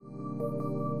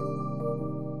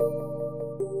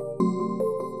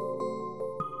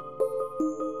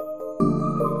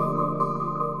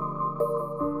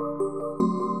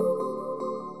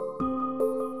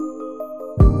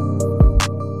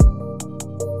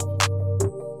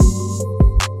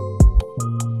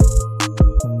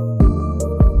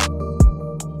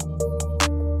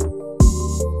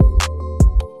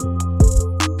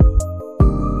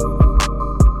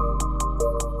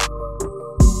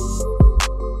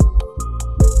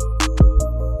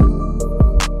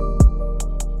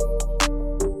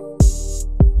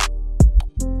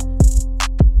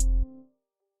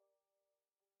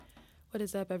What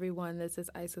is up, everyone? This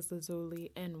is Isis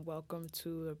Lazuli, and welcome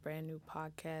to a brand new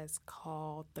podcast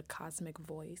called The Cosmic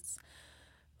Voice,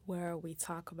 where we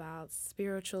talk about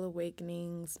spiritual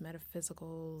awakenings,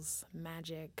 metaphysicals,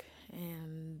 magic,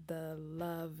 and the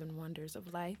love and wonders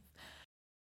of life.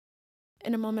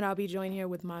 In a moment, I'll be joined here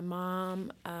with my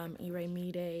mom,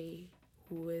 Iremide,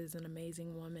 who is an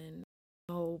amazing woman.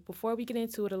 So before we get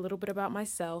into it, a little bit about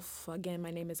myself. Again,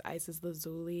 my name is Isis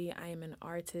Lazuli. I am an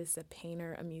artist, a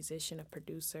painter, a musician, a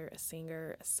producer, a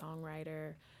singer, a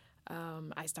songwriter.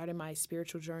 I started my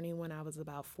spiritual journey when I was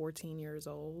about 14 years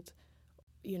old.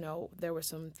 You know, there were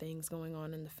some things going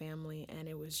on in the family, and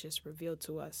it was just revealed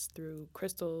to us through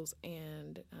crystals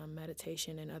and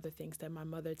meditation and other things that my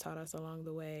mother taught us along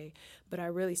the way. But I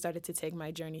really started to take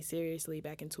my journey seriously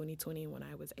back in 2020 when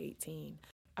I was 18.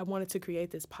 I wanted to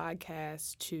create this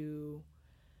podcast to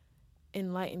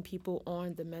enlighten people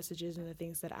on the messages and the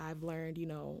things that I've learned. You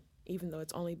know, even though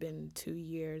it's only been 2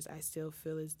 years, I still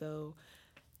feel as though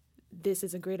this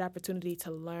is a great opportunity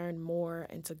to learn more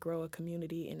and to grow a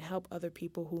community and help other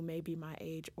people who may be my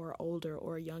age or older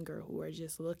or younger, who are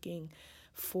just looking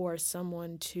for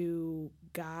someone to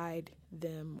guide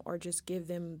them or just give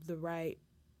them the right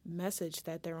message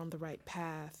that they're on the right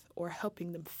path, or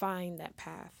helping them find that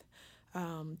path.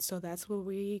 So that's what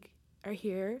we are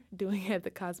here doing at the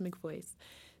Cosmic Voice.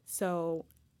 So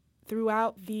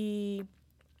throughout the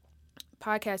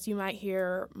podcast, you might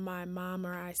hear my mom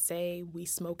or I say "We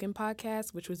Smoking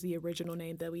Podcast," which was the original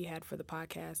name that we had for the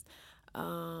podcast.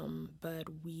 But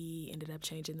we ended up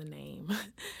changing the name,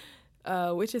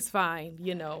 which is fine,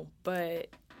 you know. But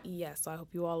yes, I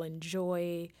hope you all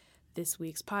enjoy this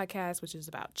week's podcast, which is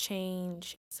about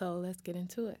change. So let's get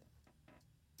into it.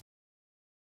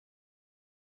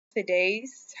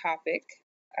 Today's topic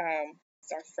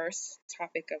is our first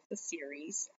topic of the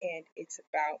series, and it's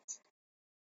about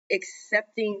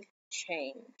accepting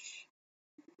change.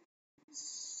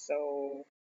 So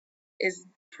it's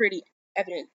pretty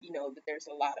evident, that there's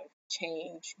a lot of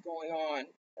change going on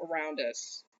around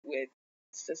us with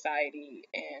society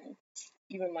and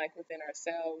even like within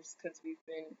ourselves, because we've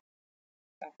been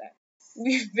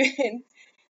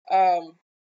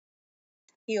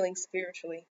healing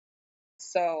spiritually.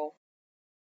 So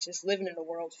just living in a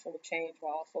world full of change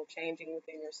while also changing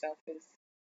within yourself is,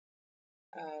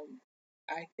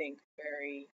 I think,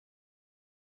 very...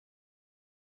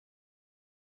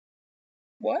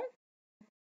 What?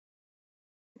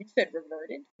 You said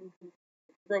reverted?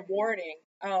 Rewarding.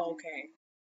 Oh, okay.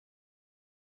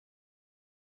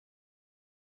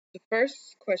 The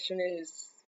first question is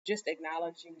just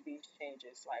acknowledging these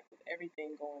changes, like with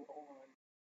everything going on.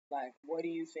 Like, what do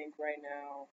you think right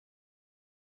now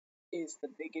is the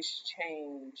biggest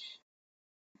change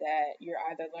that you're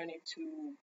either learning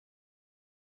to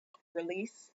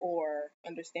release or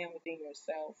understand within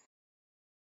yourself,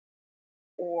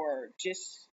 or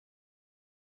just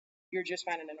you're just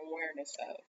finding an awareness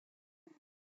of?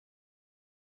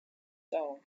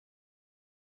 So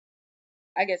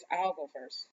I guess I'll go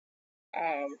first.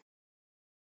 Um,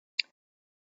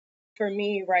 for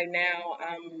me right now,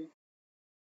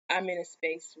 I'm in a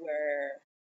space where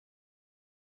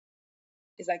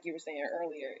it's like you were saying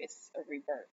earlier, it's a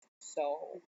rebirth.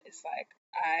 So it's like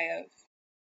I have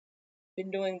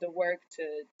been doing the work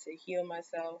to heal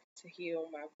myself, to heal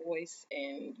my voice,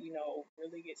 and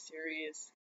really get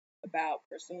serious about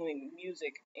pursuing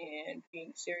music and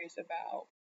being serious about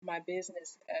my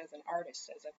business as an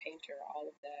artist, as a painter, all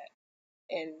of that,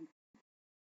 and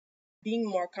being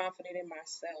more confident in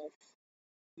myself,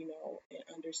 and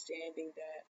understanding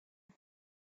that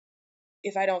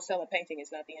if I don't sell a painting,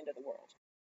 it's not the end of the world.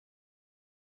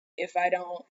 If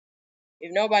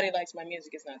nobody likes my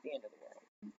music, it's not the end of the world.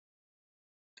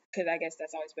 Because I guess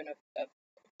that's always been a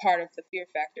part of the fear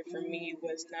factor for me,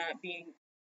 was not being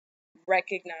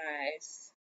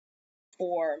recognized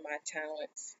for my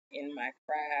talents in my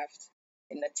craft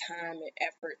and the time and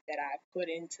effort that I put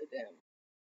into them.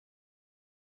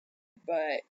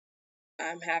 But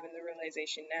I'm having the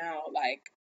realization now, like,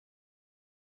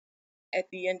 at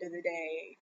the end of the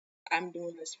day, I'm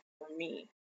doing this for me.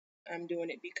 I'm doing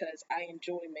it because I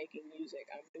enjoy making music.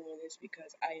 I'm doing this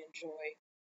because I enjoy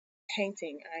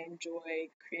painting. I enjoy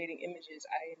creating images.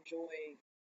 I enjoy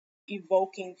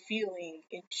evoking feeling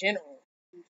in general,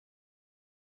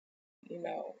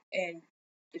 and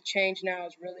the change now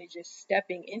is really just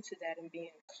stepping into that and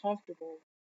being comfortable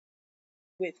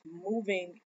with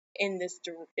moving in this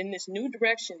new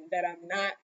direction that I'm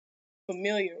not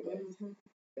familiar with.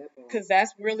 Because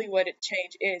that's really what a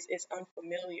change is. It's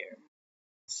unfamiliar.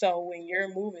 So when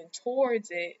you're moving towards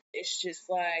it, it's just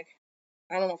like,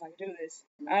 I don't know if I can do this.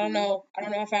 I don't know. I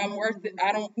don't know if I'm worth it.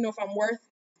 I don't know if I'm worth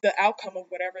the outcome of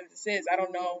whatever this is. I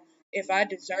don't know if I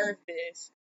deserve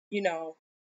this. You know,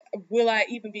 will I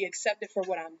even be accepted for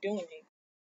what I'm doing?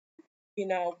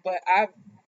 But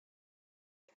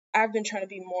I've been trying to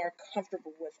be more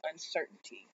comfortable with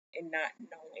uncertainty and not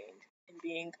knowing and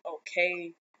being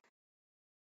okay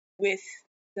with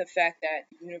the fact that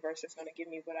the universe is going to give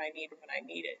me what I need when I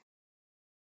need it.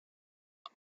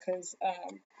 Because,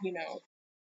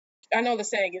 I know the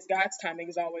saying is God's timing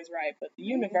is always right, but the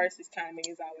universe's timing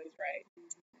is always right.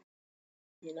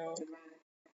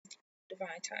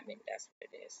 Divine timing, that's what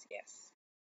it is. Yes.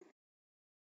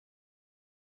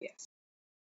 Yes.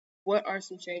 What are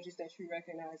some changes that you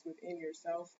recognize within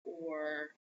yourself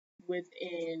or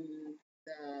within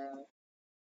the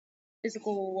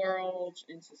physical world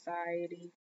in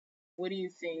society? What do you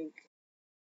think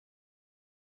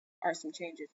are some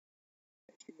changes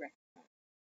that you recognize?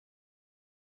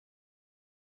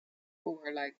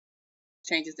 Or like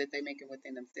changes that they're making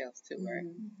within themselves too, right?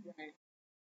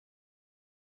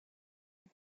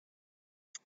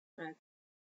 Right.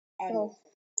 I So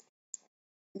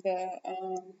the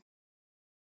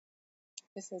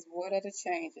this is what are the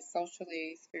changes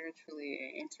socially, spiritually,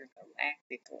 and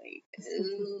intergalactically?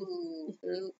 Ooh,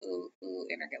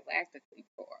 intergalactically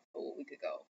for we could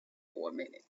go for a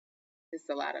minute. It's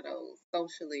a lot of those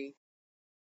socially,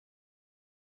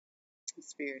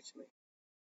 spiritually.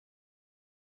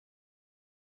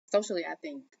 Socially, I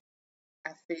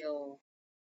feel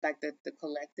like the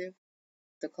collective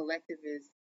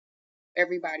is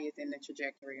everybody is in the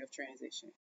trajectory of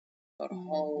transition. So the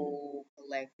whole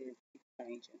collective is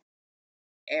changing.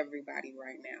 Everybody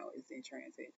right now is in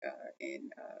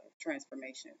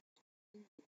transformation.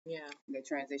 Yeah. They're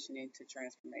transitioning to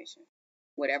transformation,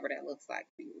 whatever that looks like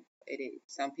for you. It is.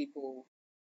 Some people,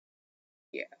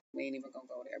 yeah, we ain't even gonna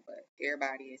go there, but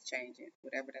everybody is changing,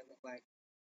 whatever that looks like.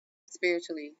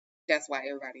 Spiritually, that's why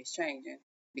everybody is changing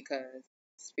because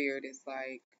spirit is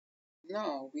like,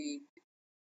 no,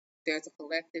 there's a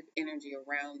collective energy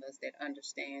around us that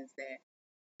understands that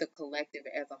the collective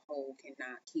as a whole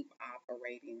cannot keep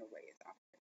operating the way it's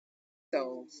operating.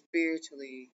 So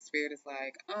spiritually, spirit is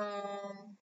like,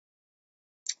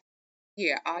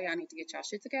 yeah, all y'all need to get y'all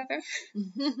shit together.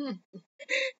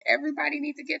 Everybody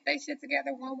needs to get their shit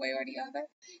together one way or the other.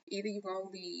 Either you're gonna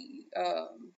be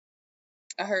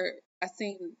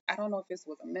I don't know if this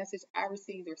was a message I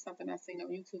received or something I seen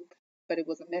on YouTube, but it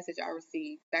was a message I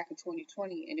received back in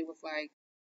 2020, and it was like,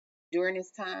 during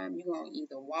this time, you're gonna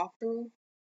either walk through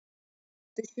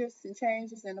the shifts and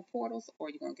changes and the portals, or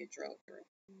you're gonna get drugged through.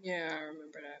 Yeah, I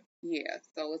remember that. Yeah,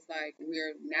 so it's like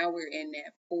we're in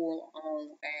that full on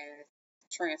as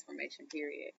transformation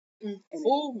period.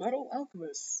 Full Metal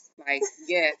Alchemist. Like,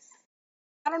 yes.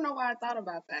 I don't know why I thought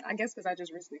about that. I guess because I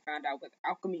just recently found out what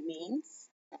alchemy means.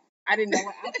 I didn't know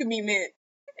what alchemy meant,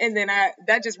 and then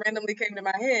that just randomly came to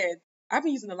my head. I've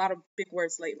been using a lot of big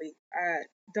words lately. I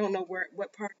don't know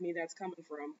what part of me that's coming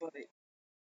from, but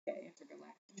The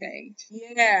intergalactic change.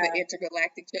 yeah, The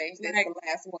intergalactic change. That's like, the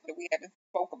last one that we haven't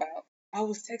spoke about. I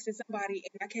was texting somebody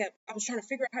and I was trying to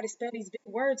figure out how to spell these big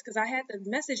words because I had the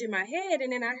message in my head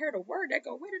and then I heard a word that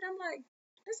go with it. I'm like,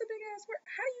 that's a big ass word.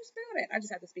 How do you spell that? I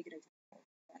just have to speak it into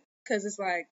because it's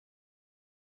like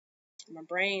my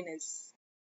brain is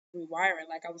rewiring.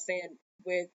 Like I was saying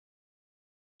with,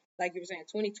 like you were saying,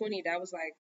 2020, that was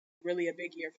like really a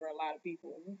big year for a lot of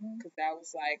people because that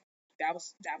was like, that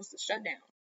was the shutdown.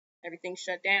 Everything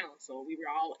shut down. So we were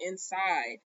all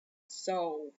inside.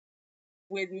 So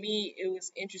with me, it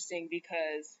was interesting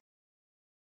because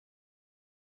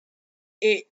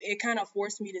it kind of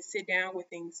forced me to sit down with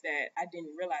things that I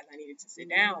didn't realize I needed to sit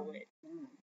down with.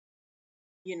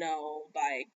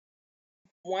 Like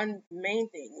one main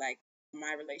thing, like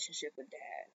my relationship with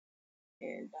dad,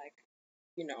 and like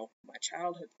my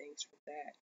childhood things with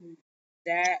that.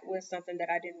 That was something that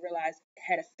I didn't realize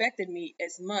had affected me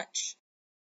as much.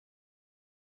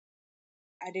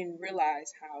 I didn't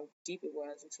realize how deep it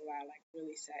was until I like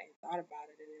really sat and thought about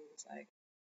it, and it was like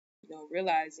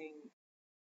realizing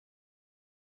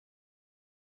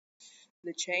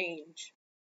the change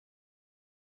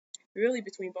really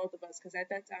between both of us, because at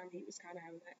that time he was kind of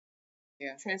having that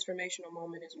Yeah. transformational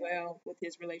moment as well with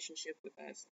his relationship with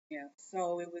us. Yeah.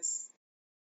 So it was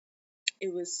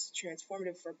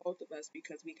transformative for both of us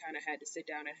because we kind of had to sit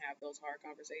down and have those hard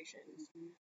conversations,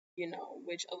 you know,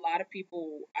 which a lot of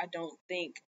people I don't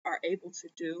think are able to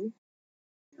do,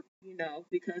 you know,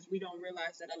 because we don't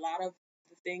realize that a lot of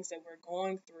the things that we're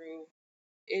going through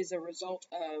is a result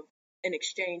of an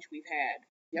exchange we've had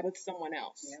Yep. with someone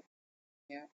else. Yep.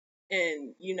 Yeah.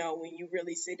 And, you know, when you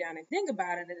really sit down and think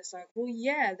about it, it's like, well,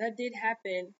 yeah, that did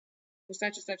happen with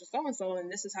such and such and so and so,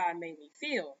 and this is how it made me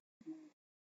feel.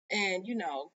 And, you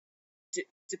know,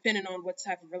 depending on what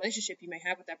type of relationship you may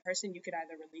have with that person, you could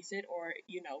either release it or,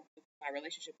 you know, with my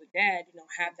relationship with dad, you know,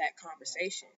 have that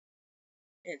conversation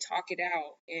and talk it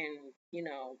out and, you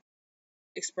know,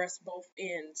 express both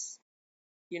ends,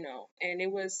 you know. And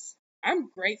I'm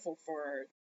grateful for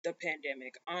the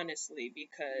pandemic, honestly,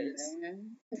 because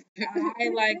I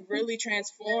like really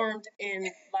transformed and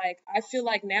like I feel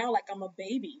like now like I'm a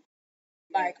baby.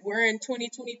 Like we're in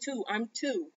 2022. I'm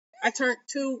 2. I turned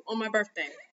 2 on my birthday.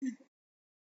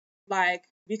 Like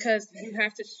because you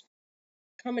have to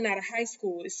coming out of high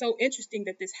school. It's so interesting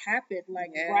that this happened like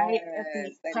right at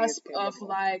the cusp of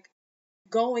like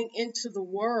going into the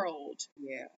world.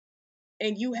 Yeah.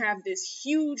 And you have this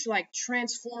huge like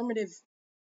transformative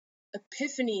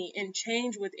epiphany and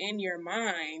change within your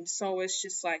mind. So it's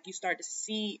just like you start to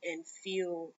see and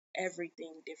feel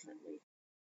everything differently.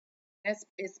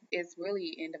 It's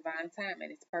really in divine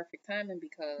timing. It's perfect timing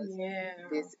because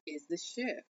this is the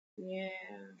shift. Yeah.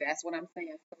 That's what I'm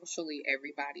saying. Socially,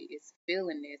 everybody is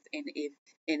feeling this,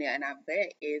 and I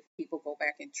bet if people go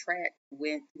back and track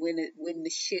when the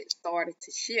shit started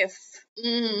to shift,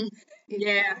 Mm-hmm.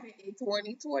 Yeah, in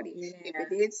 2020. Yeah. If it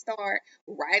did start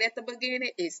right at the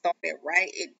beginning, it started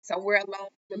right somewhere along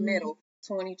the middle.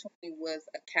 2020 was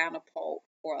a catapult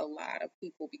for a lot of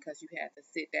people because you had to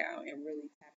sit down and really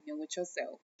tap in with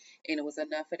yourself. And it was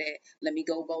enough of that, let me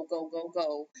go,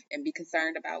 and be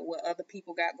concerned about what other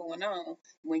people got going on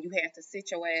when you had to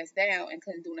sit your ass down and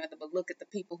couldn't do nothing but look at the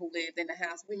people who lived in the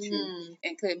house with you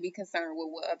and couldn't be concerned with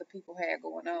what other people had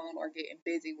going on or getting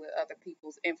busy with other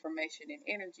people's information and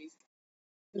energies.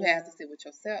 You have to sit with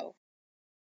yourself.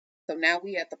 So now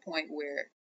we at the point where,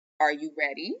 are you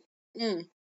ready?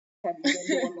 Have you been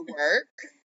doing the work?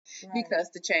 Because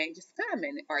the change is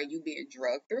coming. Are you being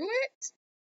drugged through it?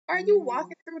 Are you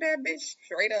walking through that bitch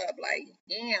straight up like,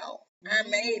 yeah, I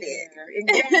made it?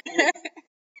 Exactly.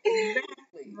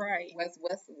 Exactly. Right.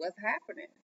 What's happening?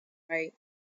 Right.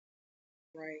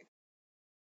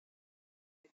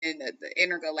 And the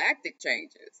intergalactic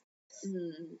changes.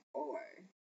 Boy.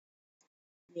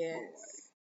 Yes.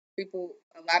 Boy.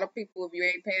 A lot of people, if you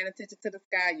ain't paying attention to the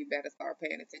sky, you better start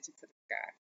paying attention to the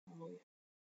sky. Oh, yeah.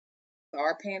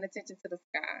 Start paying attention to the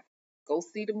sky. Go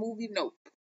see the movie Nope.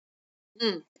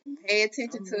 Pay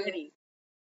attention to ready.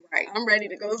 Right. I'm ready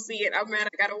to go see it. I'm mad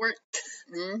I gotta work.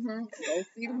 Go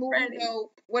see the movie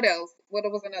Nope. What else? What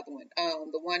was another one?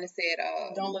 The one that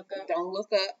said Don't Look Up. Don't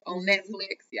Look Up on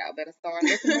Netflix. Y'all better start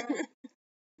looking up.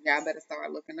 Y'all better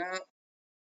start looking up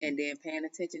and then paying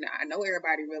attention. I know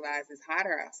everybody realizes it's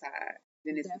hotter outside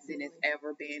than it's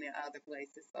ever been in other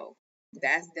places. So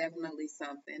that's definitely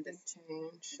something. That's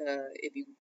change. If you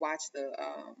watch the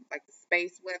like the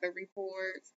space weather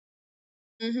reports.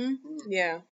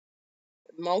 Yeah.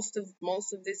 Most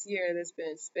of this year, there's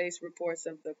been space reports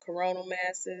of the coronal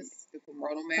masses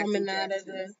coming out of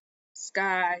the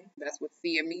sky. That's what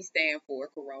CME stand for,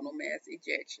 coronal mass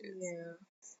ejections.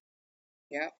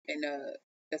 Yeah. Yep. And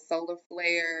the solar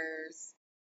flares.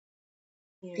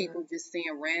 Yeah. People just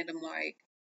seeing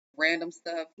random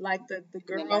stuff. Like the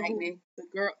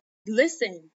girl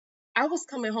listen, I was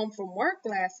coming home from work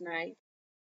last night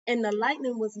and the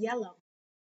lightning was yellow.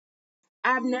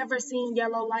 I've never seen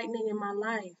yellow lightning in my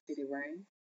life. Did it rain?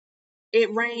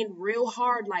 It rained real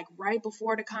hard, like right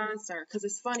before the concert. Because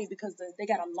it's funny because they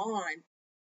got a lawn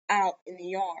out in the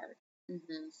yard.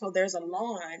 So there's a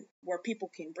lawn where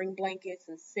people can bring blankets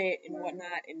and sit and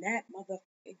whatnot. And that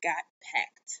motherfucker got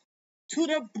packed to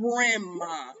the brim.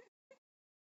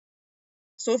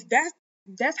 So if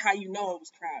that's how you know it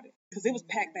was crowded. Because it was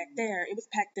packed back there. It was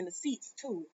packed in the seats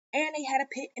too. And they had a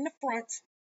pit in the front.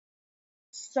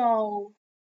 So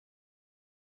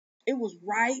it was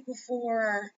right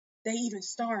before they even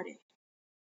started.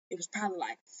 It was probably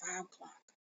like 5 o'clock.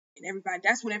 And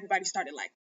that's when everybody started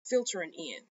like filtering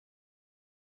in.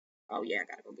 Oh yeah, I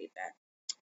gotta go get that.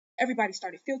 Everybody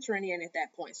started filtering in at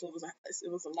that point. So it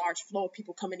was a large flow of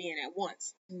people coming in at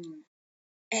once. And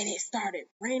it started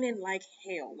raining like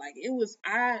hell. Like it was,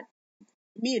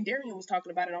 me and Darian was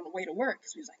talking about it on the way to work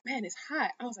because we was like, man, it's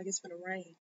hot. I was like, it's finna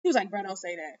rain. He was like, bro, don't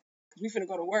say that because we finna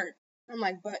go to work. I'm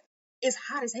like, but it's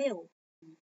hot as hell.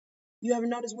 You ever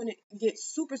notice when it gets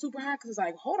super, super hot? Because it's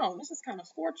like, hold on, this is kind of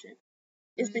scorching.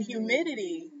 It's the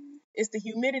humidity. It's the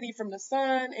humidity from the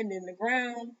sun and then the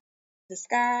ground, the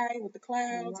sky with the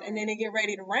clouds, and then it get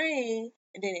ready to rain,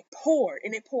 and then it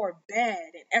poured bad,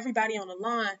 and everybody on the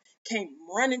line came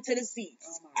running to the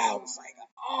seats. I was like,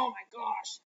 oh my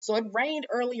gosh. So it rained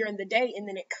earlier in the day, and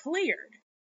then it cleared,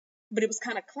 but it was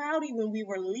kind of cloudy when we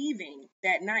were leaving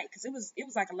that night because it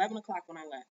was like 11 o'clock when I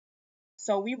left.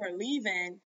 So we were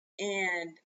leaving,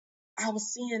 and I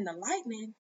was seeing the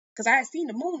lightning because I had seen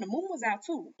the moon. The moon was out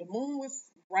too. The moon was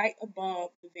right above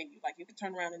the venue. Like you could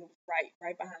turn around and it was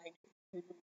right behind you.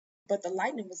 But the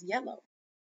lightning was yellow.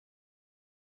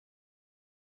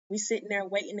 We sitting there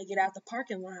waiting to get out the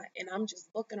parking lot, and I'm just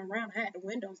looking around. I had the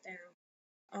windows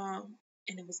down,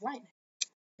 and it was lightning.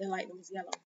 The lightning was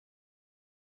yellow,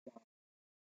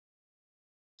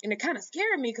 and it kind of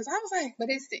scared me because I was like, But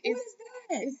 "What is that?"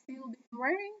 it still didn't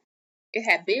rain. It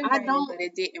had been I raining, don't. but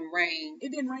it didn't rain.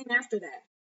 It didn't rain after that.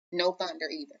 No thunder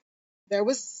either. There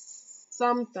was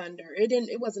some thunder. It didn't.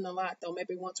 It wasn't a lot though.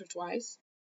 Maybe once or twice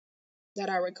that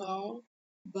I recall.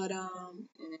 But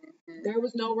there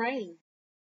was no rain.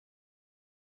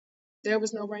 There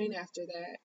was no rain after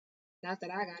that. Not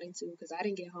that I got into, because I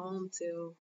didn't get home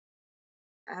till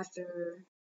after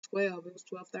 12. It was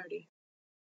 12:30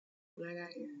 when I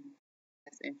got here.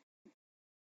 That's interesting.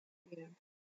 Yeah.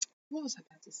 What was I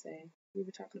about to say? We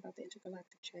were talking about the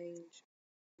intergalactic change.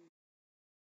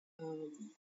 Um,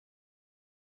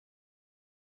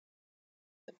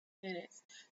 the planets.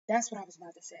 That's what I was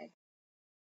about to say.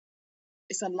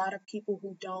 It's a lot of people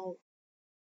who don't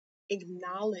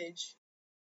acknowledge,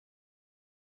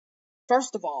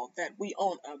 first of all, that we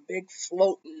own a big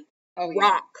floating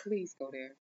rock Please go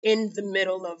there. in the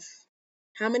middle of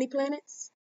how many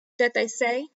planets that they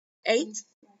say? 8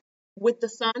 with the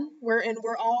sun. We're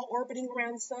all orbiting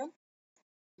around the sun.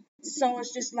 So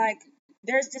it's just like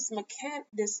there's this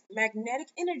magnetic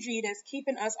energy that's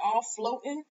keeping us all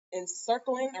floating and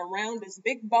circling around this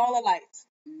big ball of light.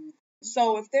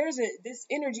 So if there's this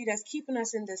energy that's keeping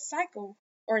us in this cycle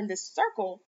or in this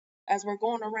circle as we're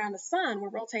going around the sun, we're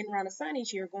rotating around the sun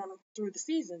each year, going through the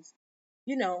seasons,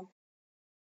 you know,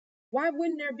 why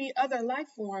wouldn't there be other life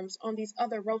forms on these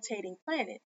other rotating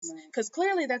planets? Because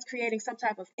clearly that's creating some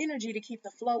type of energy to keep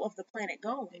the flow of the planet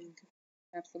going.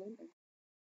 Absolutely.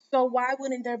 So why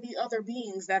wouldn't there be other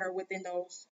beings that are within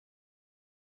those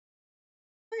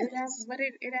planets? But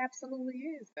it absolutely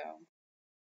is though.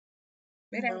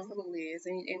 It absolutely is.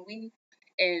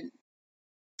 And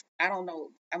I don't know,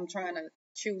 I'm trying to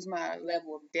choose my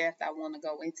level of depth I want to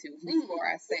go into before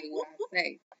I say what I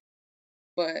say.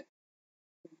 But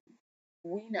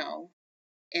we know,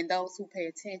 and those who pay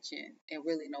attention and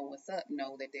really know what's up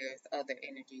know that there's other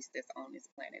energies that's on this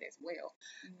planet as well.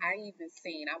 I even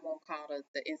seen, I won't call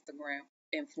the Instagram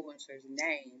influencer's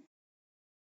name,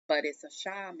 but it's a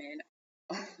shaman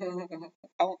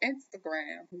on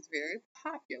Instagram who's very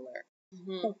popular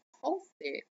who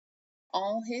posted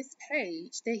on his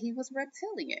page that he was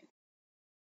reptilian.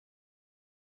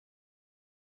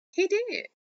 He did.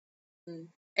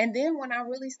 And then when I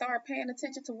really started paying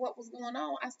attention to what was going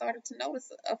on, I started to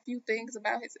notice a few things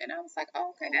about his, and I was like,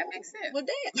 oh, okay, that makes sense. Well,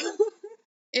 damn.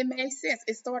 It made sense.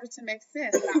 It started to make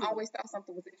sense. I always thought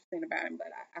something was interesting about him, but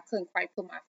I couldn't quite put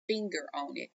my finger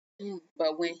on it.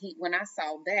 But when I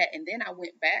saw that, and then I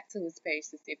went back to his page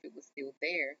to see if it was still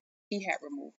there, he had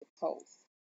removed the post.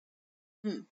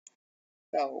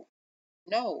 So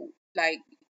no, like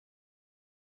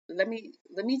let me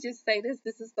just say this.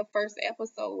 This is the first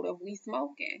episode of We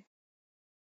Smoking.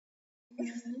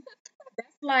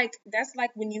 That's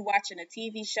like when you watching a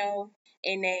TV show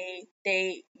and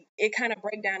it kind of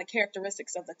break down the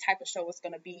characteristics of the type of show it's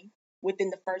gonna be within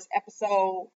the first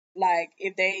episode. Like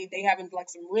if they having like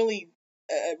some really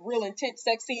real intense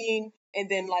sex scene, and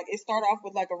then like it start off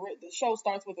with like the show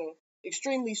starts with a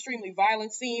extremely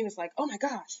violent scene. It's like, oh my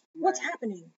gosh, what's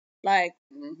happening? Like,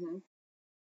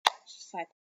 it's just like,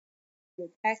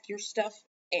 pack your stuff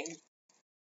and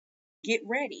get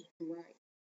ready, Right.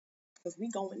 because we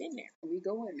going in there. We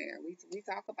go in there. We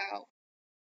talk about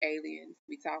aliens.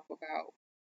 We talk about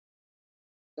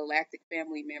galactic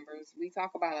family members. We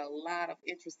talk about a lot of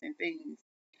interesting things.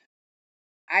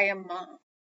 I am Mom.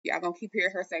 Y'all gonna keep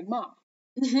hearing her say Mom.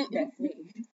 That's me.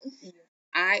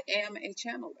 I am a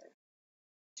channeler.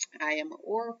 I am an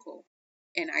oracle.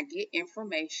 And I get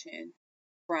information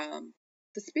from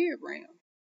the spirit realm.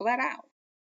 Flat out.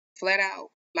 Flat out.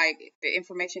 Like the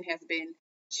information has been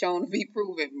shown to be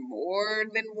proven more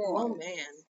than Oh once.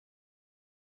 man.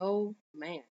 Oh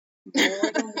man.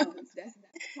 More than once. That's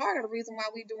part of the reason why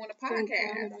we doing a Can't count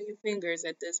podcast. it on your fingers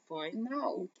at this point.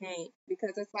 No, You can't.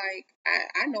 because it's like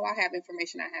I know I have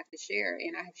information I have to share,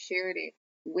 and I have shared it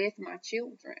with my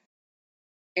children,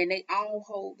 and they all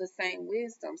hold the same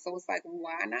wisdom. So it's like,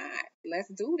 why not? Let's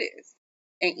do this.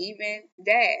 And even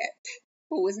Dad,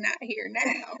 who is not here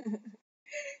now,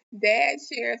 Dad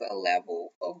shares a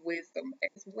level of wisdom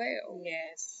as well.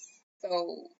 Yes.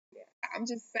 So I'm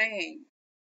just saying,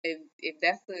 if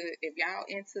that's if y'all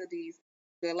into these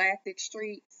galactic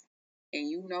streets and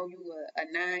you know you a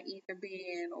non-ether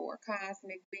being or a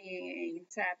cosmic being and you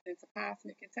tapped into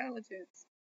cosmic intelligence,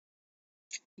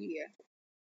 yeah,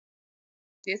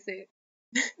 this it.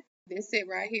 This it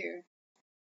right here.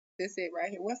 This it right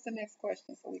here. What's the next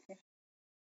question so we can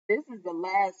This is the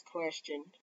last question,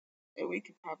 and we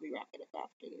could probably wrap it up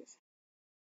after this.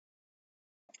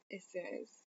 It says,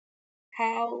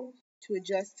 how to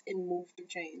adjust and move through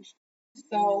change.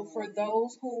 So, for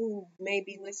those who may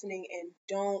be listening and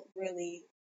don't really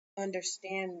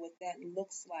understand what that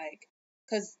looks like,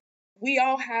 because we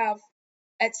all have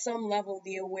at some level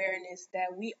the awareness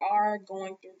that we are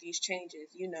going through these changes,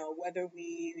 whether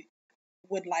we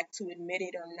would like to admit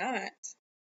it or not,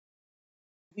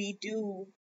 we do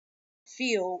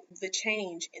feel the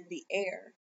change in the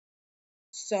air.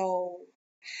 So,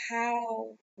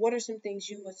 what are some things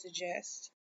you would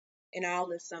suggest, and I'll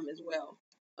list some as well,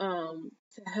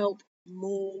 to help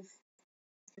move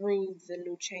through the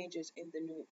new changes and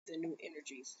the new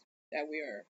energies that we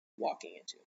are walking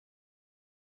into?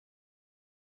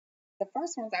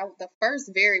 the first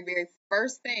very very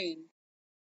first thing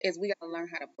is we got to learn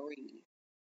how to breathe,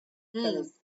 Mm.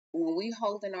 because when we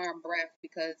holding our breath,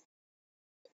 because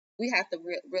we have to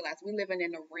realize we living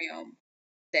in a realm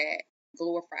that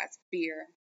glorifies fear,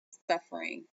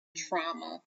 suffering,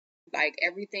 trauma, like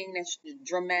everything that's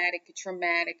dramatic,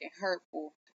 traumatic, and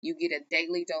hurtful. You get a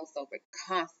daily dose of it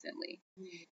constantly.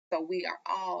 Mm. So we are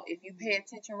all, if you pay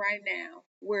attention right now,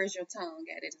 where's your tongue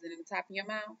at? Is it in the top of your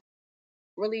mouth?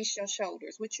 Release your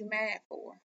shoulders. What you mad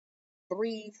for?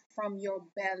 Breathe from your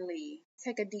belly.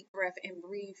 Take a deep breath and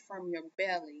breathe from your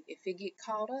belly. If it get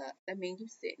caught up, that means you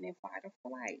sitting in fight or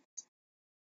flight.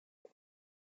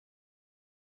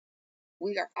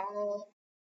 We are all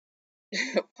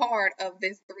part of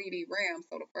this 3D realm.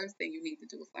 So the first thing you need to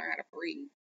do is learn how to breathe.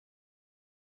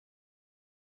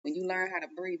 When you learn how to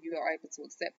breathe, you are able to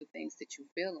accept the things that you're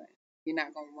feeling. You're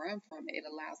not going to run from it. It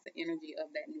allows the energy of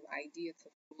that new idea to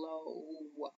flow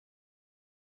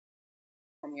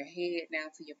from your head down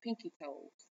to your pinky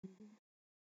toes. Mm-hmm.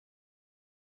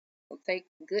 So take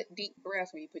good deep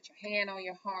breaths when you put your hand on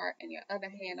your heart and your other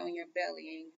hand on your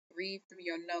belly and breathe through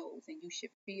your nose, and you should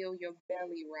feel your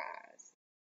belly rise.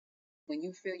 When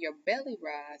you feel your belly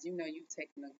rise, you know you've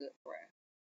taken a good breath,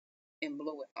 and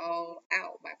blow it all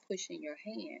out by pushing your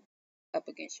hand up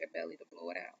against your belly to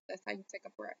blow it out. That's how you take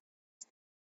a breath.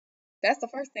 That's the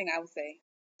first thing I would say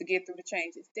to get through the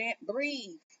changes.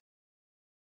 Breathe.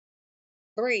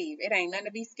 Breathe. It ain't nothing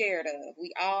to be scared of.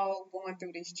 We all going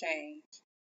through this change.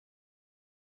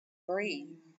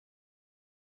 Breathe.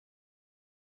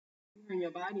 You hurt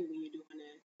your body when you're doing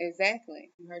that.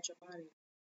 Exactly. You hurt your body.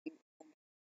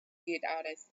 Get all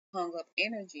this hung up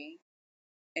energy,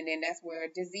 and then that's where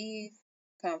disease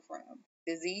come from.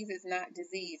 Disease is not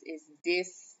disease. It's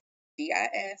dis,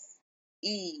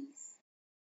 ease,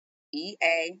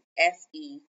 EASES.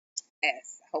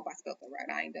 I hope I spelled it right.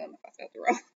 I ain't done if I spelled it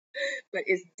wrong. But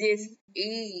it's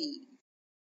dis-ease.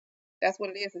 That's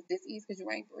what it is. It's dis-ease because you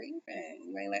ain't breathing.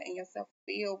 You ain't letting yourself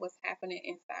feel what's happening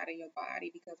inside of your body,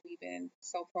 because we've been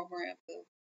so programmed to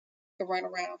run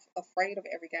around afraid of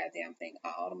every goddamn thing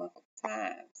all the motherfucking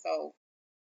time. So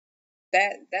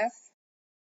that's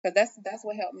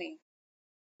what helped me.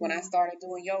 When I started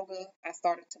doing yoga, I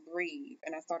started to breathe,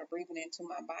 and I started breathing into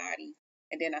my body,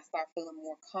 and then I started feeling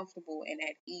more comfortable and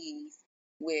at ease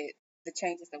with the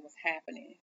changes that was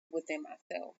happening within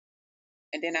myself.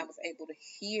 And then I was able to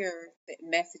hear the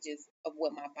messages of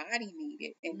what my body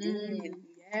needed, and then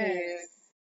Yes.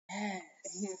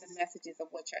 hear the messages of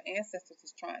what your ancestors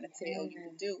is trying to tell you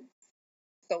to do.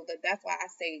 So that's why I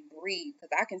say breathe,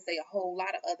 because I can say a whole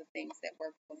lot of other things that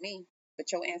work for me,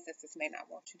 but your ancestors may not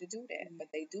want you to do that, but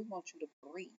they do want you to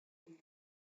breathe.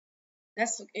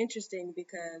 That's interesting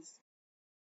because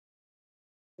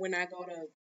when I go to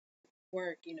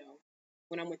work,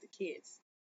 when I'm with the kids,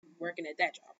 working at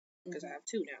that job, because I have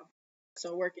two now.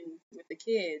 So working with the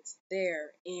kids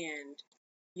there, and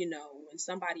when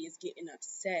somebody is getting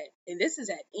upset, and this is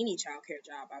at any childcare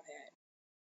job I've had,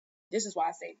 this is why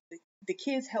I say the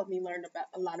kids helped me learn about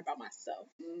a lot about myself.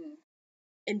 Mm.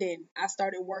 And then I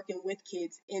started working with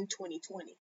kids in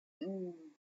 2020. Mm.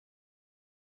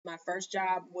 My first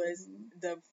job was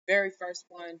the very first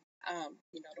one,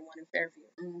 the one in Fairview.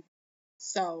 Mm.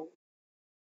 So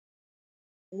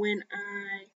when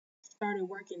I started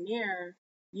working there,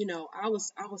 I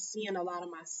was seeing a lot of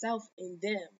myself in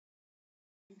them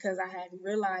because I had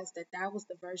realized that that was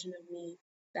the version of me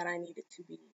that I needed to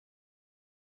be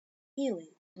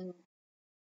healing. Mm.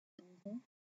 Mm-hmm.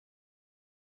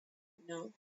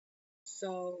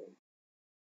 So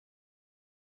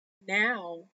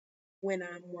now when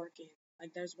I'm working,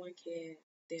 like there's one kid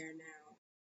there now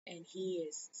and he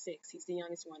is 6. He's the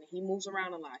youngest one and he moves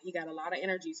around a lot. He got a lot of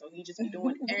energy, so he just be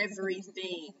doing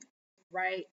everything,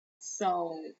 right?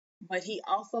 So, but he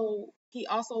also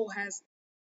has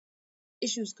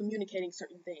issues communicating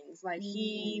certain things. Like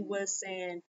he was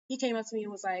saying, he came up to me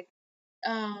and was like,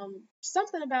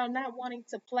 something about not wanting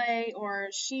to play, or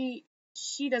she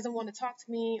doesn't want to talk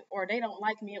to me, or they don't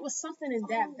like me. It was something in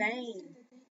that vein.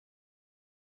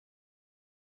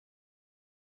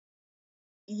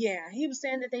 Yeah, he was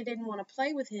saying that they didn't want to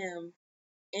play with him,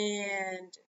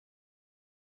 and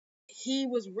he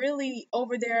was really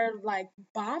over there like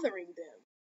bothering them.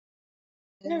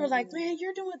 They were like, man,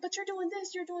 you're doing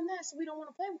this, you're doing that, so we don't want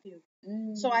to play with you.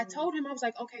 So I told him, I was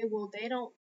like, okay,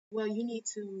 well, you need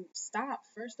to stop,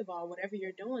 first of all, whatever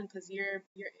you're doing, because you're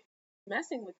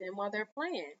messing with them while they're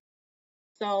playing.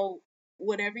 So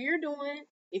whatever you're doing,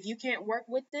 if you can't work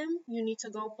with them, you need to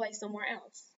go play somewhere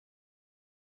else.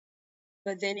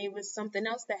 But then it was something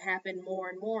else that happened more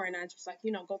and more, and I just like,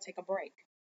 go take a break.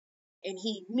 And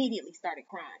he immediately started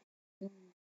crying.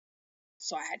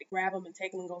 So I had to grab him and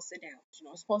take him and go sit down. It's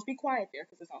supposed to be quiet there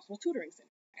because it's also a tutoring center,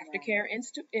 aftercare and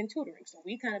tutoring. So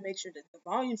we kind of make sure that the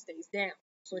volume stays down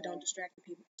so it don't distract the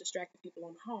people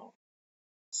on the hall.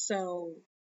 So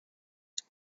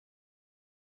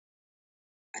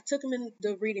I took him in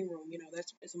the reading room.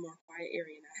 It's a more quiet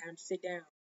area, and I had him sit down,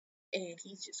 and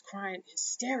he's just crying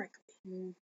hysterically.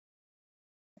 And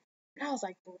I was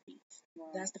like, breathe.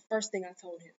 That's the first thing I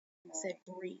told him. I said,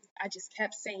 breathe. I just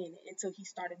kept saying it until he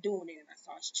started doing it, and I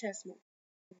saw his chest move.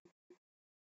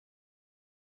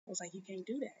 I was like, you can't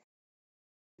do that.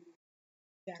 You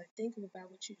gotta think about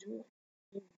what you're doing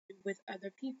with other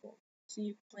people. So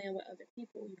you're playing with other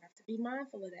people. You have to be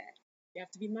mindful of that. You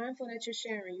have to be mindful that you're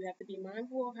sharing. You have to be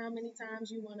mindful of how many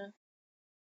times you want to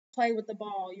play with the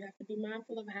ball. You have to be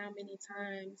mindful of how many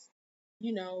times,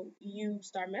 you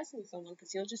start messing with someone,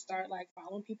 because he'll just start like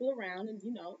following people around. And,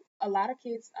 a lot of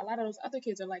those other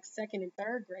kids are like second and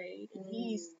third grade, and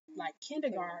he's like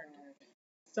kindergarten.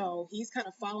 So he's kind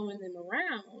of following them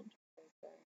around.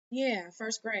 Yeah,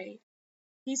 first grade.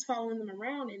 He's following them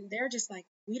around, and they're just like,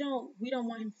 we don't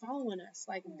want him following us.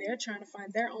 Like they're trying to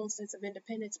find their own sense of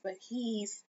independence, but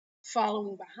he's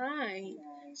following behind.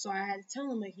 So I had to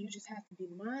tell him, like, you just have to be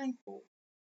mindful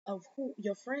of who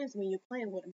your friends when you're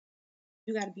playing with them.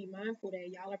 You got to be mindful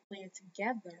that y'all are playing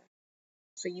together.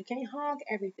 So you can't hog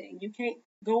everything. You can't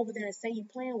go over there and say you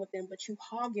playing with them, but you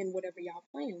hogging whatever y'all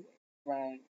playing with.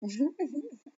 Right.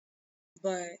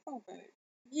 But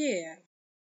yeah,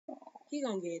 he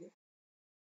gonna get it.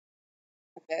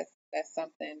 That's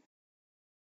something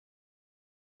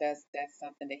that's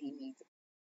something that he needs.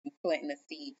 You planting a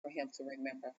seed for him to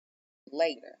remember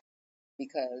later,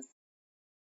 because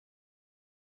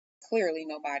clearly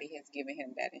nobody has given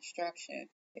him that instruction.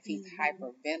 If he's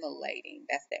hyperventilating,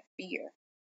 that's that fear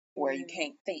where you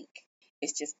can't think.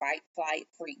 It's just fight, flight,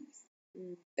 freeze.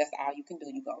 That's all you can do.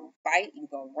 You gonna fight, you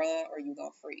gonna run, or you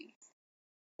gonna freeze.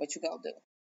 What you gonna do?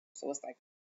 So it's like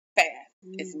fast.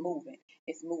 It's moving.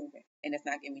 It's moving, and it's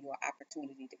not giving you an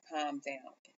opportunity to calm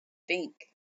down and think.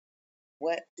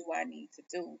 What do I need to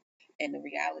do? And the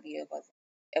reality of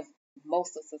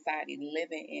most of society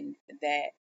living in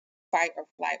that fight or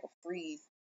flight or freeze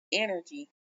energy,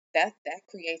 that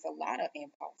creates a lot of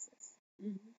impulses.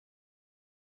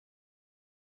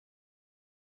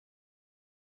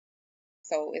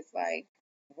 So it's like,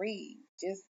 breathe,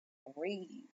 just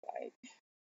breathe. Like,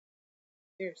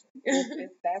 seriously.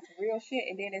 that's real shit.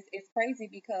 And then it's crazy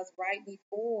because right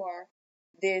before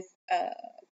this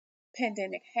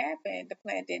pandemic happened,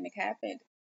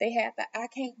 they had the I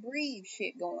can't breathe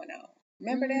shit going on.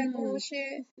 Remember that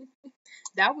bullshit?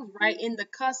 That was right in the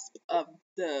cusp of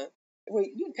the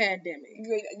pandemic.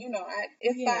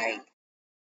 It's like,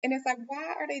 and it's like,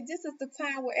 why are they? This is the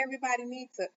time where everybody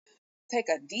needs to take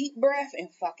a deep breath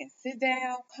and fucking sit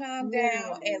down, calm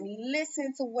down, and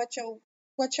listen to what your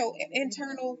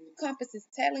internal compass is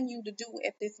telling you to do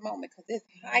at this moment, because it's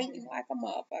heightened like a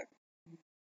motherfucker.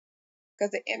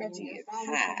 because the energy is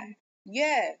high.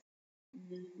 Yes.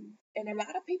 And a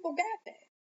lot of people got that.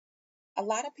 A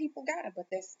lot of people got it, but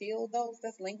there's still those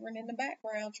that's lingering in the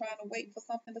background trying to wait for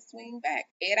something to swing back.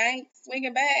 It ain't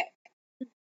swinging back.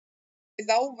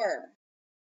 It's over.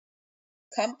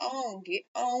 Come on, get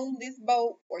on this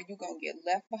boat or you're going to get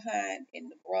left behind in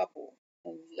the rubble.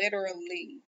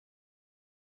 Literally.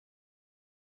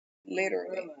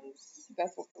 Literally.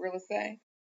 That's what gorillas say.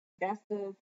 That's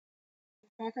the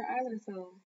Cracker Island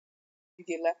song. You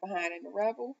get left behind in the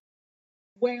rubble.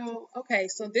 Well, okay,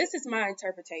 so this is my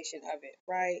interpretation of it,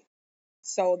 right?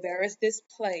 So there is this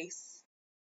place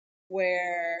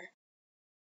where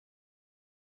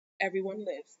everyone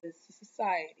lives, this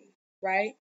society,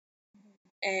 right?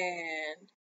 And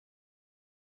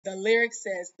the lyric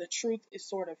says the truth is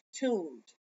sort of tuned.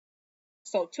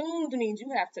 So tuned means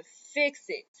you have to fix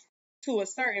it to a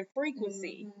certain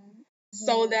frequency.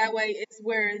 So that way it's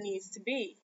where it needs to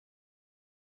be.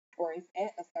 Or it's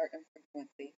at a certain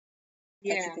frequency.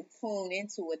 Yeah. That you can tune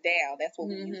into a dial. That's what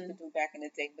we used to do back in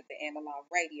the day with the analog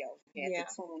radios. You had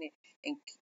to tune it and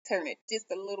turn it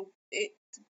just a little bit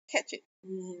to catch it.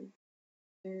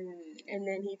 And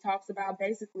then he talks about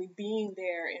basically being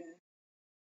there and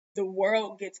the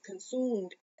world gets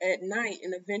consumed at night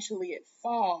and eventually it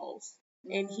falls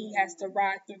and he has to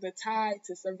ride through the tide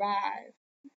to survive.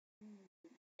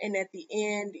 And at the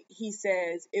end, he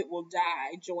says, it will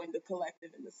die, join the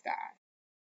collective in the sky.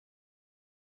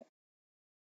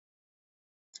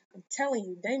 I'm telling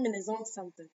you, Damon is on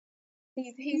something.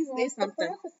 He's on it's something. The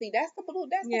prophecy. That's the blue.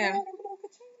 That's the red and blue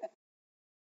Kachina.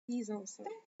 He's on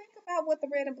something. Think about what the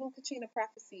red and blue Kachina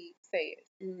prophecy says.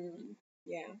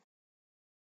 Yeah.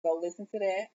 Go listen to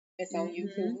that. It's on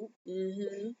YouTube.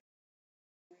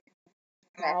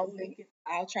 I'll link it.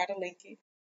 I'll try to link it.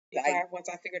 Once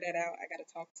I figure that out, I gotta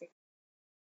talk to.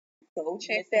 Go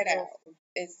check that out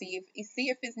and see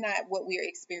if it's not what we're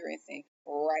experiencing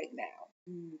right now.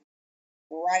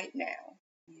 Right now.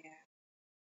 Yeah.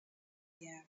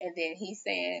 And then he's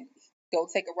saying, go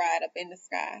take a ride up in the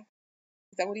sky.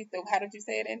 Is that what he said? How did you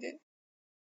say it ended?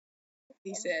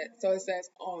 He said, so it says,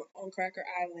 on Cracker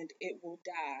Island, it will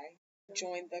die.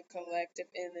 Join the collective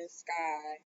in the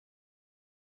sky.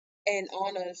 And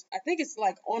I think it's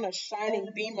like on a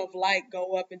shining beam of light,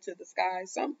 go up into the sky.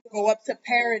 Go up to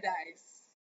paradise.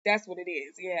 That's what it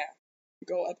is. Yeah.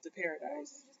 Go up to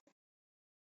paradise.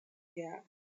 Yeah.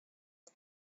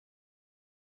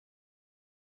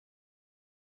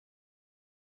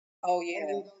 Oh,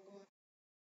 yeah.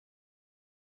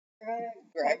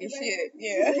 Grab your shit.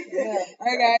 Yeah. All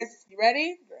right, guys. You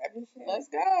ready? Grab your shit. Let's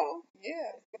go.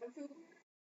 Yeah.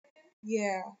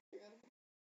 Yeah.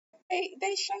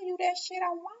 They show you that shit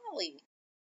on Wally.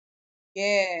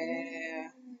 Yeah.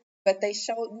 But they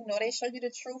show you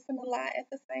the truth and the lie at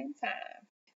the same time.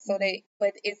 So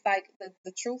but it's like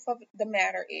the truth of the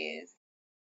matter is,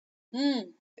 go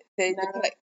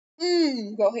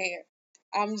ahead.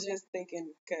 I'm just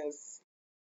thinking because,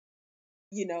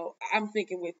 I'm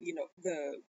thinking with,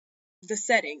 the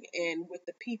setting and with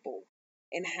the people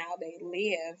and how they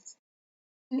lived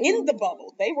in the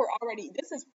bubble. They were already,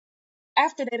 this is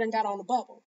after they done got on the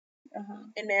bubble.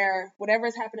 And whatever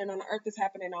is happening on Earth is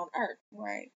happening on Earth.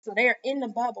 Right. So they are in the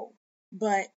bubble,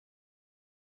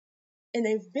 and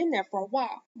they've been there for a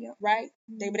while, right?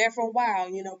 They were there for a while.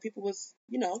 People was,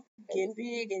 getting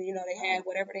big and, they had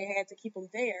whatever they had to keep them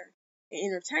there and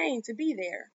entertained to be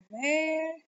there.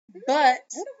 Man. But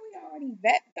what if we already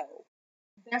that though?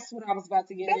 That's what I was about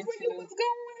to get into. That's where you was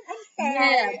going? I'm sorry.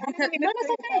 Yeah, because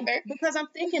that's okay. Because I'm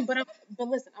thinking, but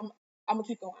listen, I'm gonna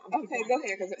keep going. Okay, go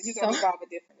ahead, because you're gonna evolve it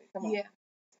differently. Come on. Yeah.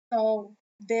 So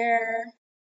they're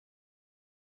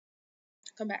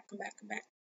come back.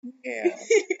 Yeah.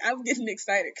 I'm getting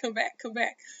excited. Come back.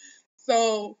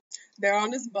 So they're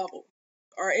on this bubble,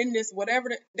 or in this whatever.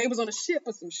 They was on a ship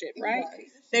or some shit, right?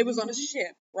 They was on a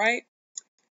ship, right?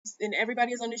 And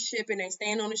everybody is on the ship, and they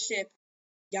staying on the ship,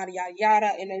 yada yada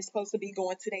yada, and they're supposed to be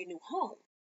going to their new home.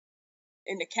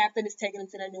 And the captain is taking them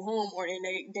to their new home, and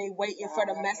they waiting for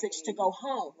the message to go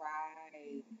home.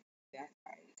 Right. That's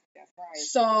right.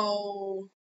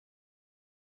 So,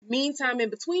 meantime,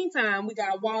 in between time, we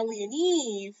got Wally and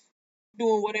Eve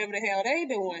doing whatever the hell they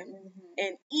doing.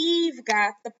 And Eve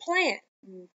got the plant.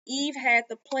 Eve had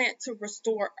the plant to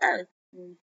restore Earth.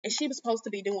 And she was supposed to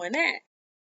be doing that.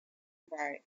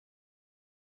 Right.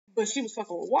 But she was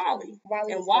fucking with Wally.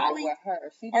 Wally with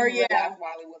her. She didn't realize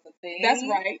Wally was a thing. That's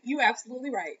right. You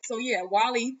absolutely right. So yeah,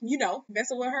 Wally,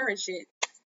 messing with her and shit.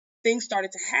 Things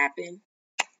started to happen.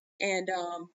 And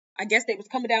I guess they was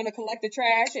coming down to collect the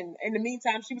trash, and in the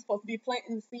meantime she was supposed to be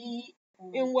planting the seed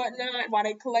and whatnot while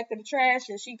they collected the trash,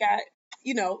 and she got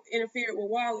interfered with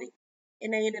Wally,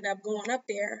 and they ended up going up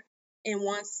there. And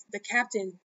once the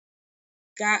captain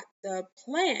got the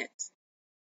plant,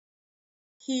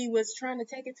 he was trying to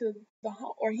take it to the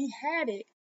home, or he had it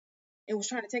and was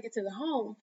trying to take it to the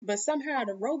home, but somehow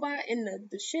the robot in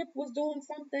the ship was doing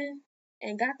something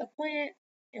and got the plant,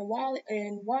 and Wally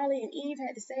and Eve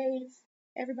had to save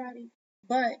everybody,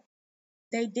 but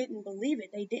they didn't believe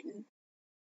it. They didn't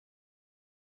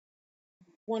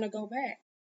want to go back.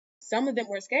 Some of them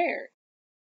were scared.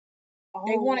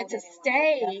 They wanted to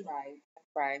stay. That's right.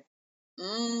 That's right.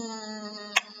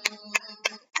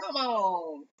 Come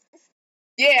on.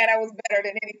 Yeah, that was better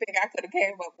than anything I could have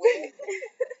came up with.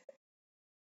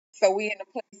 So we in a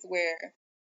place where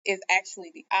it's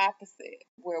actually the opposite,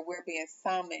 where we're being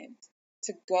summoned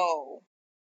to go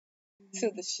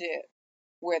to the ship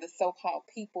where the so-called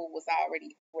people was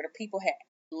already, where the people had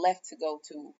left to go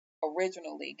to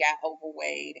originally, got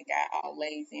overweight and got all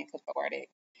lazy and cathartic.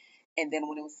 And then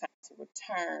when it was time to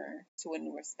return to a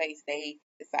newer space, they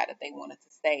decided they wanted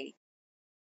to stay.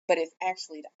 But it's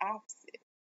actually the opposite,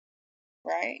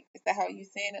 right? Is that how you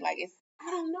saying it? Like it's I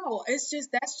don't know. That's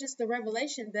just the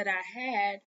revelation that I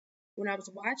had when I was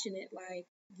watching it. Like,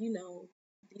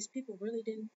 these people really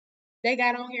didn't. They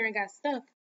got on here and got stuck.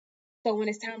 So when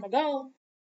it's time to go,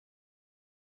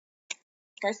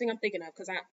 first thing I'm thinking of, because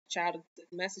the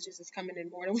messages is coming in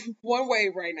more than one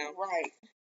way right now. right.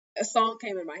 A song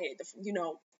came in my head.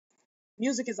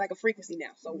 Music is like a frequency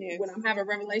now. So Yes. when I'm having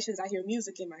revelations, I hear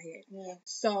music in my head. Yeah.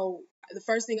 So the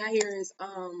first thing I hear is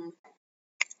On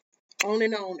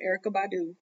and On, Erykah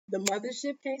Badu. The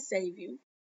mothership can't save you,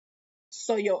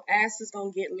 so your ass is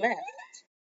gonna get left.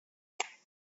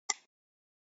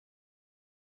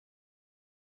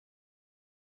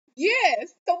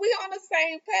 Yes, so we on the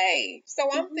same page. So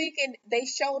I'm Mhm. thinking they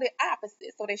showed it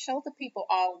opposite. So they showed the people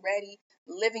already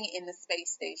living in the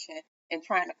space station and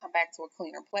trying to come back to a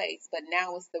cleaner place. But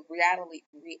now it's the reality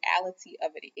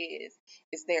of it is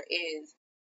there is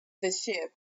the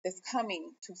ship that's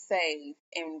coming to save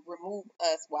and remove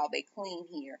us while they clean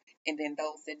here. And then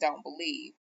those that don't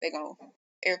believe, they're gonna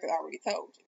Erica already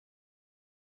told you.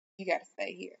 You gotta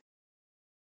stay here.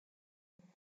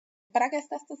 But I guess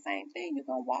that's the same thing. You're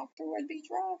gonna walk through and be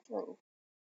drawn through.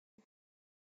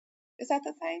 Is that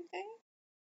the same thing?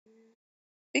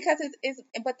 Because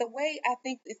but the way I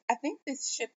think this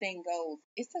ship thing goes,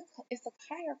 it's a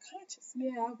higher consciousness.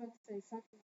 Yeah, I was about to say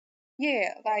something.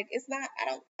 Yeah, like it's not.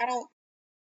 I don't.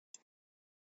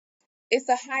 It's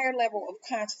a higher level of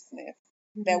consciousness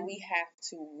that we have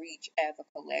to reach as a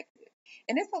collective.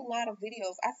 And there's a lot of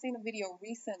videos. I seen a video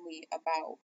recently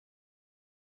about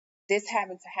this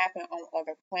having to happen on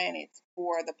other planets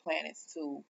for the planets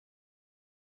to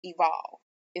evolve.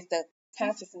 It's the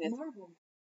consciousness. That's Marvel.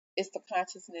 It's the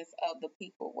consciousness of the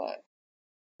people. What?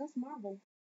 That's Marvel.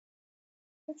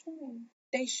 What you mean?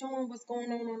 They showing what's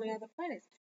going on the other planets.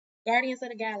 Guardians of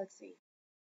the Galaxy.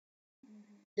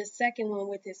 The second one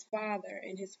with his father,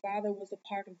 and his father was a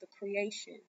part of the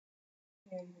creation.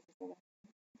 Yeah, he was a villain.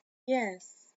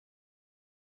 Yes.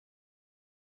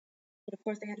 But of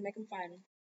course they had to make him fight him.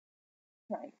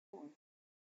 Right.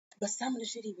 But some of the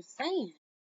shit he was saying,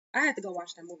 I had to go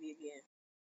watch that movie again.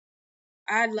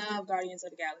 I love Guardians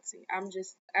of the Galaxy. I'm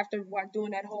just after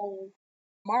doing that whole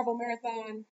Marvel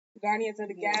marathon, Guardians of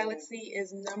the Galaxy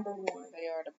is number one. They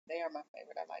are my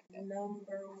favorite. I like them.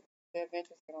 Number one. The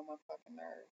Avengers get on my fucking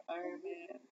nerves. Iron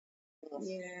Man. Ugh.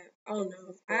 Yeah. Oh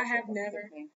no. I haven't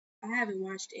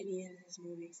watched any of his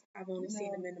movies. I've only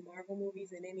seen him in the Marvel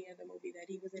movies and any other movie that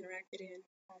he was interacted in.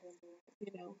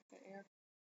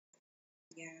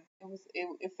 Yeah.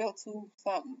 It felt too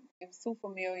something. It was too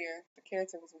familiar. The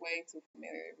character was way too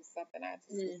familiar. It was something I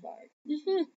just was like,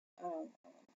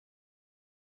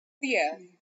 yeah.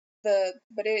 There's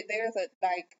a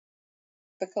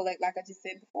like like I just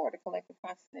said before, the collective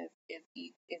consciousness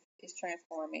is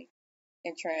transforming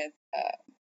and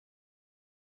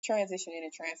transitioning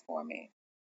and transforming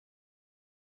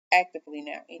actively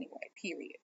now anyway.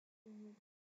 Period.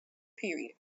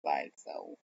 Period. Like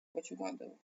so, what you gonna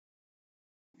do?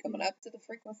 Coming up to the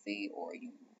frequency, or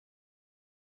you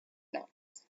no?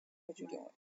 What you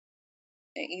doing?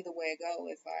 And either way it go,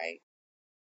 it's like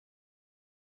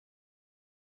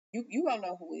you don't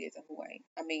know who is and who ain't.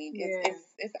 I mean,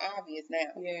 it's obvious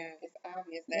now. Yeah. It's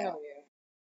obvious now. Yeah.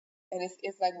 And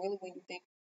it's like really when you think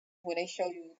when they show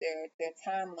you their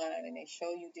timeline and they show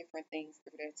you different things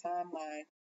through their timeline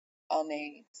on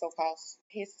their so-called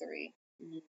history,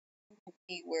 you can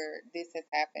see where this has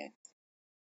happened.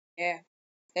 Yeah.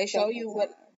 They show you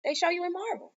what they show you in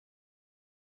Marvel.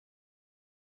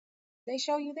 They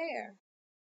show you there.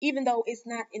 even though it's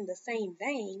not in the same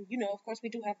vein, of course we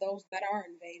do have those that are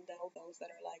in vein, though, those that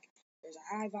are like, there's a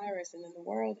high virus and then the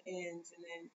world ends and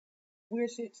then weird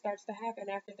shit starts to happen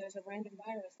after there's a random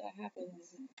virus that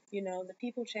happens. The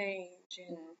people change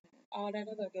and all that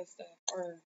other good stuff.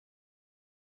 Or,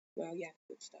 well, yeah,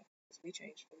 good stuff. Because we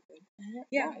changed for the good.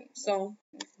 Yeah. Right. So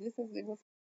it was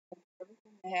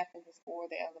everything that happened was for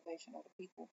the elevation of the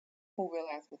people who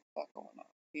realized what the fuck going on.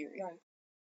 Period. Right.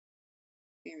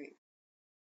 Period.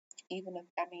 Even if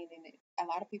and a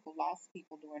lot of people lost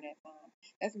people during that time.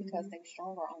 That's because they were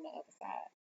stronger on the other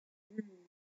side.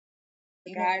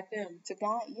 To guide them. To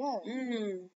guide, yeah.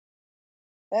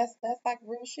 That's like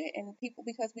real shit. And people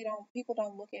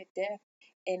don't look at death,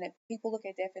 and if people look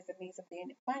at death as a means of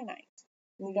being finite.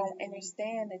 You don't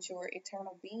understand that you're an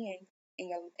eternal being,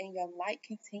 and your light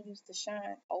continues to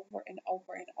shine over and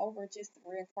over and over, just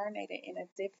reincarnated in a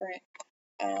different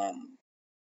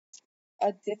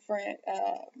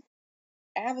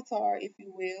avatar, if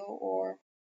you will, or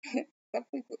some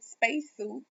people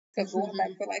spacesuit. Because going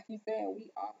back to, like you said, we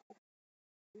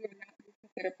are not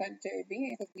considered planetary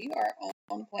beings because we are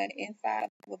on a planet inside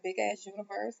of a big ass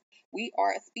universe. We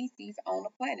are a species on a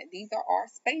planet. These are our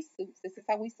spacesuits. This is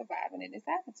how we surviving in this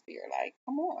atmosphere. Like,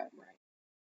 come on,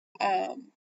 right?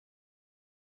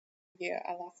 Yeah,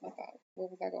 I lost my thought. Where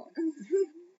was I going?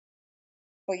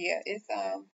 But yeah, it's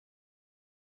time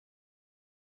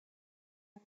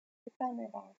to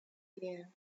evolve. Yeah.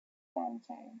 Time to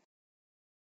change.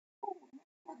 Oh,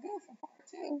 we're good for part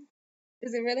 2.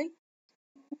 Is it really?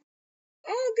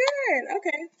 Oh, good.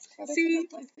 Okay. So See,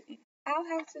 I'll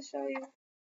have to show you.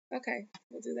 Okay,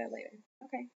 we'll do that later.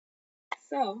 Okay.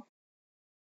 So,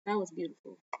 that was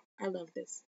beautiful. I love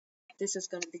this. This is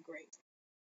going to be great.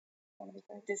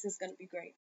 This is going to be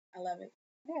great. I love it.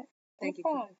 Yeah. Thank you.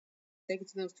 Thank you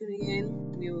to those tuning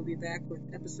in. We will be back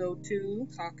with episode 2,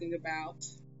 talking about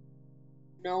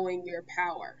knowing your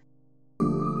power.